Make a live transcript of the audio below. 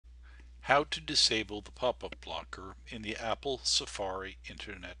How to disable the pop-up blocker in the Apple Safari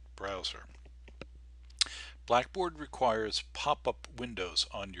Internet browser. Blackboard requires pop-up windows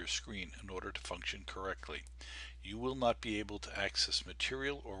on your screen in order to function correctly. You will not be able to access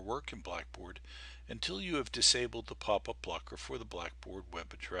material or work in Blackboard until you have disabled the pop-up blocker for the Blackboard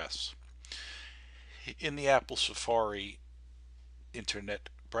web address. In the Apple Safari Internet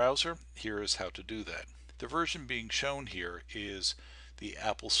browser, here is how to do that. The version being shown here is the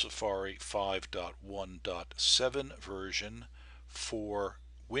Apple Safari 5.1.7 version for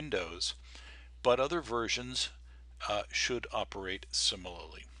Windows, but other versions should operate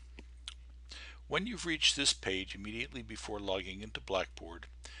similarly. When you've reached this page immediately before logging into Blackboard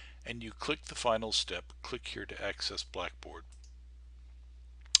and you click the final step, click here to access Blackboard.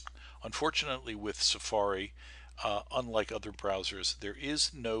 Unfortunately, with Safari, unlike other browsers, there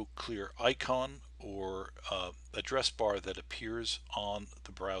is no clear icon or address bar that appears on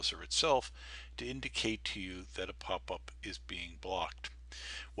the browser itself to indicate to you that a pop-up is being blocked.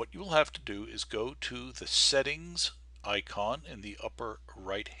 What you will have to do is go to the settings icon in the upper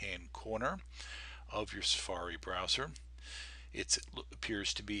right hand corner of your Safari browser. It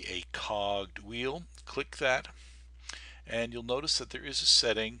appears to be a cogged wheel. Click that and you'll notice that there is a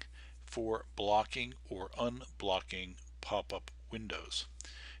setting for blocking or unblocking pop-up windows.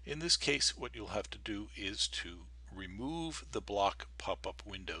 In this case, what you'll have to do is to remove the block pop-up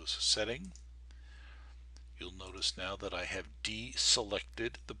windows setting. You'll notice now that I have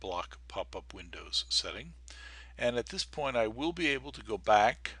deselected the block pop-up windows setting, and at this point I will be able to go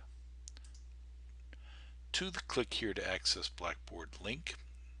back to the click here to access Blackboard link.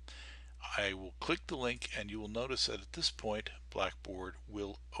 I will click the link and you will notice that at this point Blackboard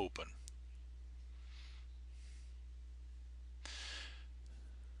will open.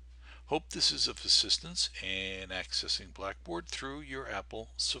 Hope this is of assistance in accessing Blackboard through your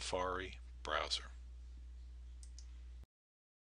Apple Safari browser.